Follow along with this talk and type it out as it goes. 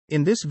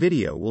In this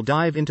video we'll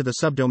dive into the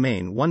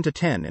subdomain 1 to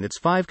 10 and its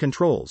 5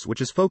 controls, which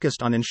is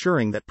focused on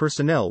ensuring that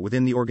personnel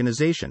within the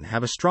organization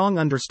have a strong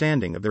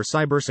understanding of their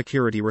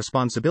cybersecurity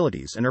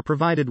responsibilities and are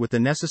provided with the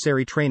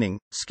necessary training,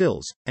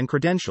 skills, and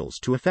credentials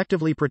to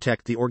effectively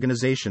protect the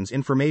organization's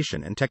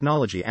information and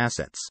technology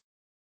assets.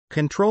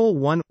 Control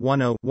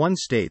 1.1.1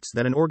 states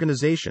that an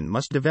organization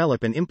must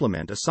develop and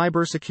implement a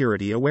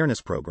cybersecurity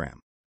awareness program.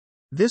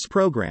 This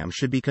program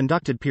should be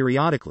conducted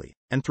periodically,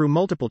 and through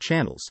multiple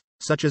channels,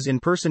 such as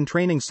in-person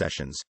training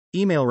sessions,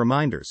 email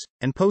reminders,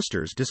 and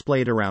posters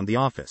displayed around the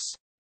office.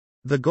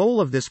 The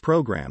goal of this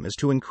program is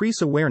to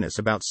increase awareness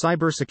about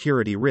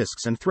cybersecurity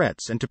risks and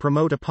threats and to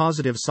promote a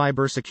positive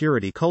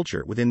cybersecurity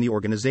culture within the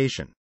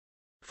organization.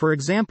 For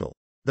example,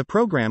 the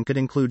program could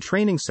include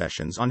training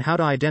sessions on how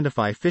to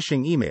identify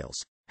phishing emails,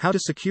 how to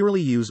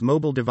securely use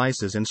mobile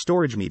devices and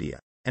storage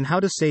media, and how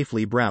to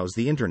safely browse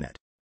the internet.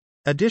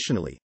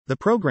 Additionally, the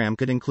program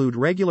could include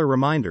regular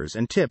reminders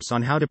and tips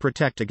on how to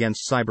protect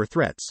against cyber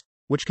threats,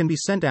 which can be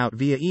sent out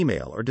via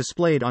email or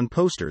displayed on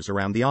posters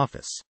around the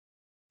office.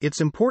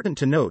 It's important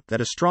to note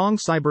that a strong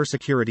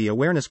cybersecurity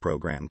awareness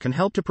program can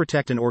help to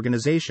protect an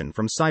organization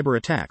from cyber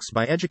attacks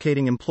by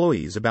educating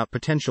employees about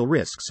potential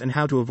risks and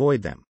how to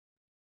avoid them.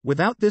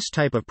 Without this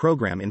type of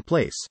program in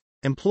place,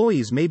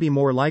 employees may be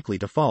more likely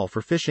to fall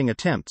for phishing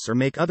attempts or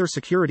make other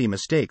security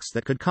mistakes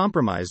that could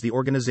compromise the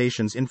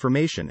organization's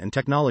information and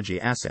technology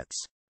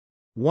assets.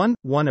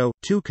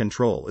 1.1.2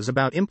 control is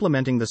about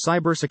implementing the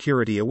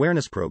cybersecurity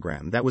awareness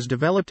program that was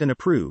developed and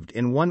approved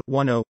in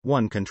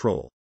 1.1.1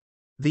 control.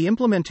 The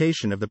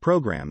implementation of the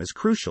program is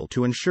crucial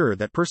to ensure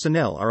that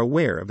personnel are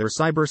aware of their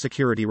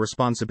cybersecurity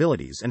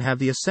responsibilities and have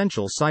the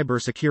essential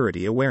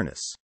cybersecurity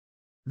awareness.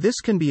 This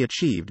can be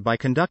achieved by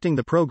conducting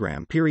the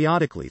program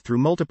periodically through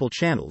multiple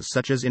channels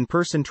such as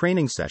in-person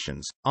training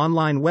sessions,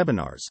 online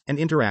webinars, and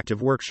interactive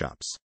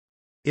workshops.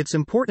 It's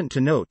important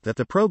to note that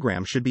the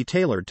program should be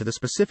tailored to the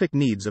specific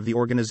needs of the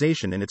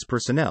organization and its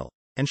personnel,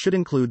 and should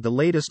include the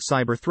latest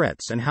cyber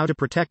threats and how to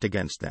protect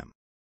against them.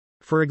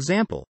 For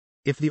example,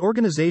 if the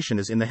organization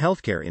is in the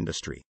healthcare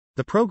industry,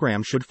 the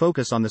program should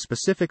focus on the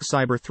specific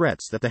cyber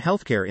threats that the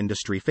healthcare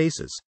industry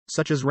faces,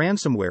 such as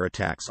ransomware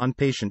attacks on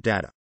patient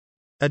data.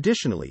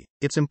 Additionally,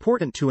 it's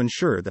important to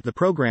ensure that the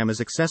program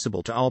is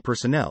accessible to all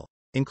personnel,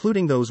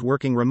 including those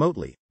working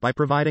remotely, by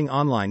providing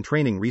online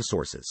training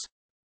resources.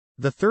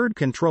 The third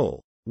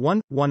control,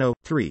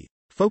 1.1.3,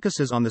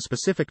 focuses on the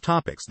specific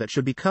topics that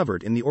should be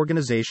covered in the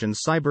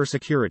organization's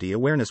cybersecurity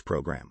awareness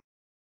program.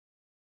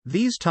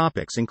 These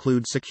topics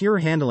include secure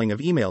handling of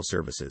email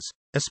services,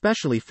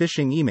 especially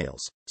phishing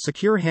emails,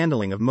 secure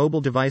handling of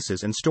mobile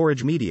devices and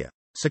storage media,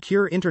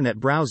 secure internet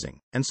browsing,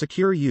 and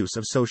secure use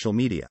of social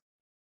media.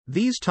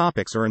 These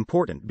topics are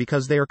important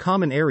because they are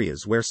common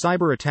areas where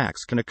cyber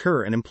attacks can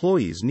occur and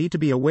employees need to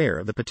be aware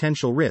of the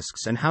potential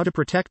risks and how to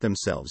protect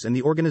themselves and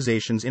the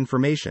organization's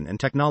information and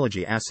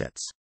technology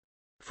assets.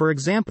 For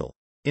example,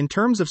 in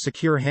terms of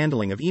secure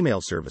handling of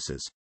email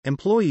services,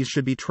 employees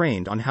should be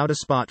trained on how to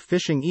spot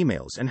phishing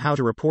emails and how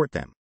to report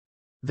them.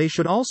 They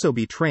should also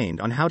be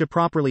trained on how to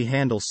properly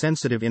handle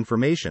sensitive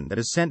information that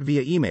is sent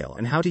via email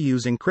and how to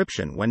use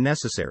encryption when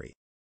necessary.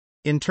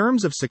 In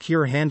terms of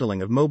secure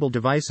handling of mobile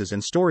devices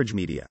and storage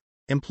media,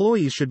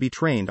 employees should be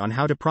trained on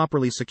how to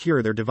properly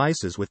secure their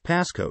devices with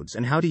passcodes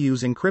and how to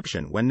use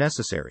encryption when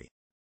necessary.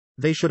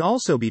 They should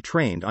also be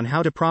trained on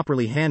how to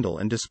properly handle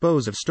and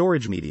dispose of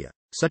storage media,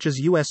 such as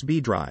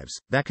USB drives,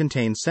 that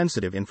contain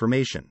sensitive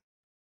information.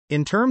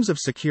 In terms of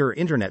secure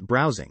internet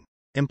browsing,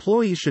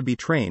 employees should be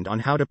trained on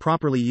how to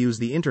properly use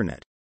the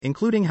internet,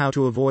 including how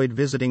to avoid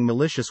visiting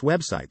malicious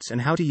websites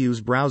and how to use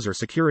browser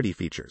security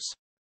features.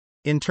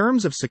 In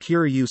terms of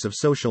secure use of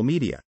social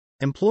media,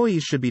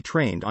 employees should be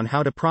trained on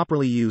how to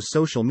properly use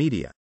social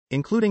media,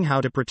 including how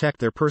to protect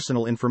their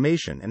personal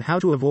information and how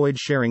to avoid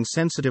sharing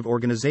sensitive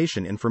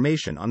organization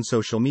information on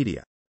social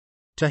media.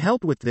 To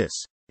help with this,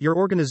 your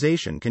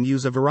organization can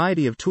use a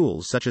variety of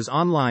tools such as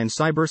online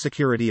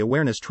cybersecurity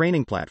awareness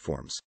training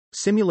platforms,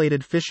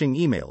 simulated phishing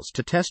emails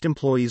to test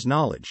employees'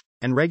 knowledge,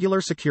 and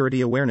regular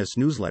security awareness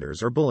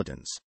newsletters or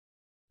bulletins.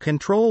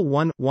 Control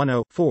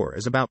 1.1.4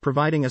 is about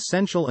providing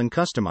essential and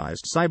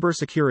customized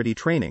cybersecurity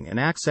training and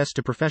access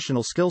to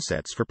professional skill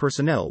sets for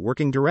personnel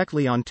working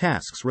directly on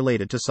tasks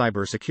related to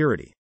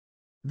cybersecurity.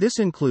 This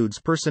includes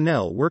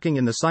personnel working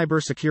in the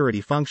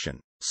cybersecurity function,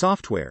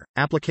 software,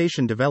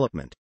 application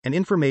development, and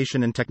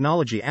information and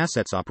technology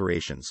assets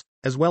operations,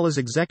 as well as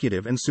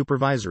executive and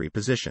supervisory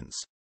positions.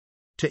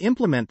 To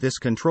implement this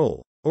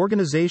control,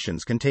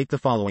 organizations can take the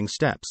following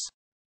steps.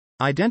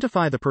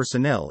 Identify the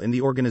personnel in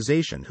the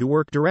organization who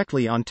work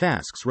directly on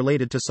tasks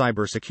related to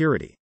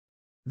cybersecurity.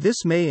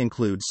 This may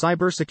include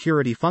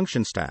cybersecurity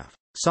function staff,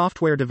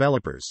 software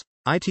developers,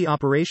 IT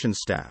operations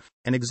staff,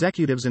 and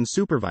executives and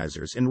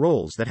supervisors in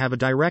roles that have a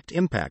direct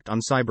impact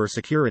on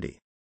cybersecurity.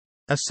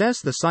 Assess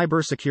the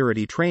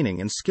cybersecurity training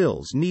and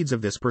skills needs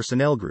of this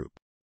personnel group.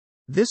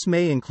 This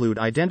may include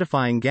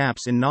identifying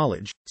gaps in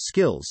knowledge,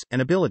 skills,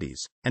 and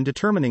abilities, and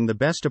determining the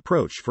best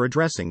approach for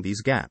addressing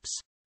these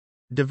gaps.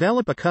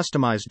 Develop a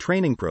customized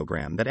training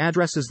program that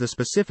addresses the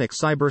specific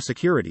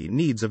cybersecurity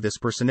needs of this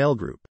personnel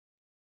group.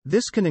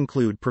 This can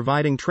include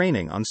providing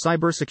training on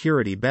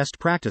cybersecurity best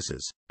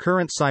practices,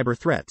 current cyber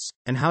threats,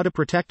 and how to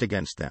protect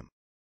against them.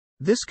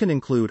 This can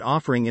include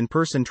offering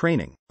in-person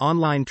training,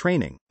 online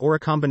training, or a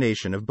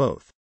combination of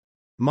both.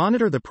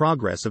 Monitor the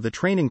progress of the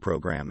training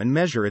program and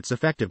measure its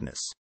effectiveness.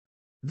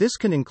 This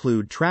can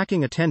include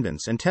tracking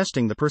attendance and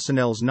testing the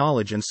personnel's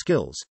knowledge and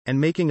skills, and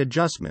making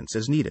adjustments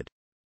as needed.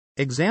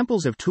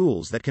 Examples of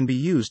tools that can be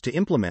used to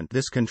implement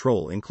this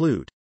control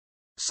include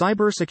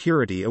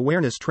cybersecurity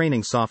awareness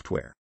training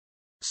software,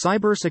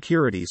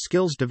 cybersecurity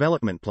skills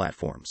development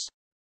platforms,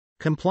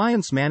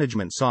 compliance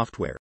management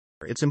software.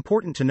 It's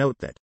important to note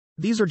that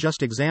these are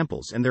just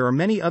examples and there are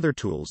many other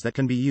tools that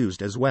can be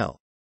used as well.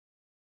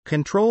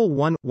 Control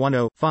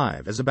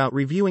 1.1.0.5 is about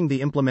reviewing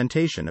the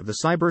implementation of the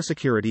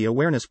Cybersecurity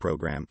Awareness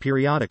Program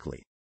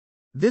periodically.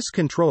 This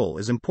control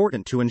is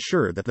important to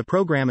ensure that the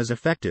program is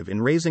effective in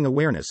raising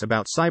awareness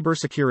about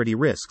cybersecurity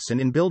risks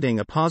and in building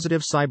a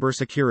positive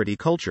cybersecurity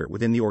culture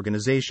within the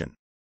organization.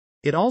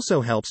 It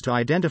also helps to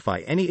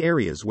identify any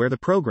areas where the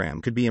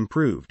program could be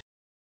improved.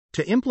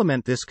 To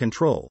implement this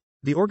control,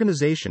 the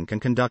organization can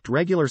conduct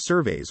regular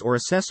surveys or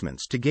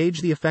assessments to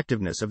gauge the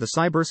effectiveness of the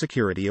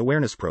Cybersecurity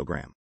Awareness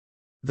Program.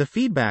 The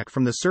feedback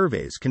from the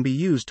surveys can be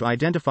used to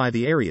identify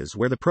the areas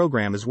where the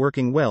program is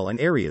working well and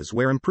areas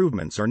where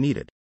improvements are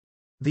needed.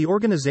 The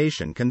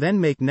organization can then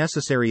make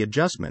necessary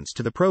adjustments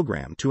to the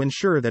program to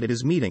ensure that it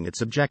is meeting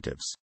its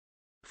objectives.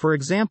 For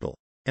example,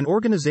 an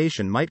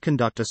organization might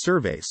conduct a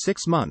survey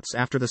 6 months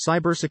after the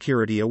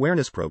Cybersecurity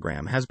Awareness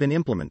Program has been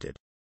implemented.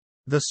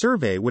 The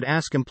survey would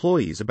ask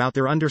employees about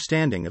their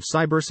understanding of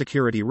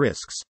cybersecurity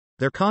risks,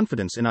 their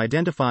confidence in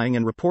identifying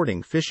and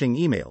reporting phishing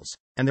emails,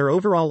 and their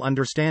overall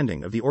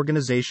understanding of the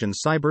organization's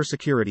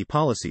cybersecurity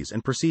policies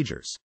and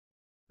procedures.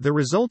 The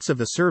results of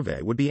the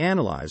survey would be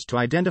analyzed to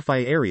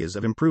identify areas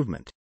of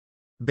improvement.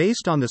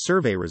 Based on the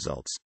survey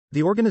results,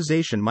 the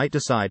organization might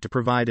decide to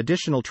provide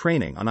additional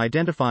training on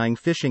identifying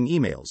phishing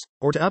emails,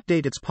 or to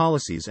update its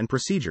policies and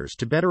procedures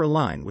to better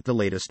align with the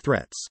latest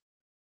threats.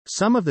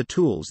 Some of the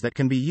tools that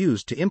can be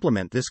used to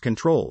implement this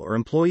control are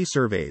employee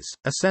surveys,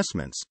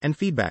 assessments, and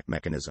feedback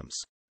mechanisms.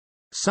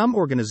 Some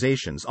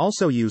organizations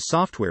also use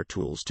software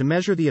tools to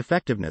measure the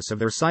effectiveness of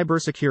their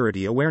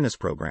cybersecurity awareness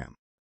program.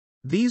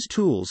 These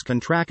tools can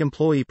track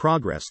employee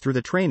progress through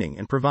the training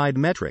and provide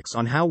metrics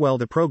on how well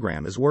the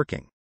program is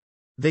working.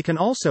 They can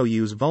also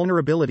use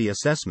vulnerability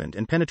assessment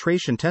and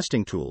penetration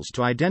testing tools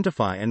to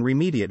identify and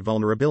remediate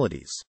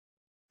vulnerabilities.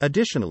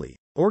 Additionally,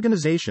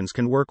 organizations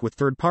can work with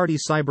third-party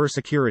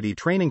cybersecurity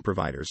training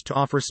providers to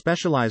offer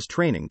specialized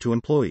training to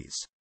employees.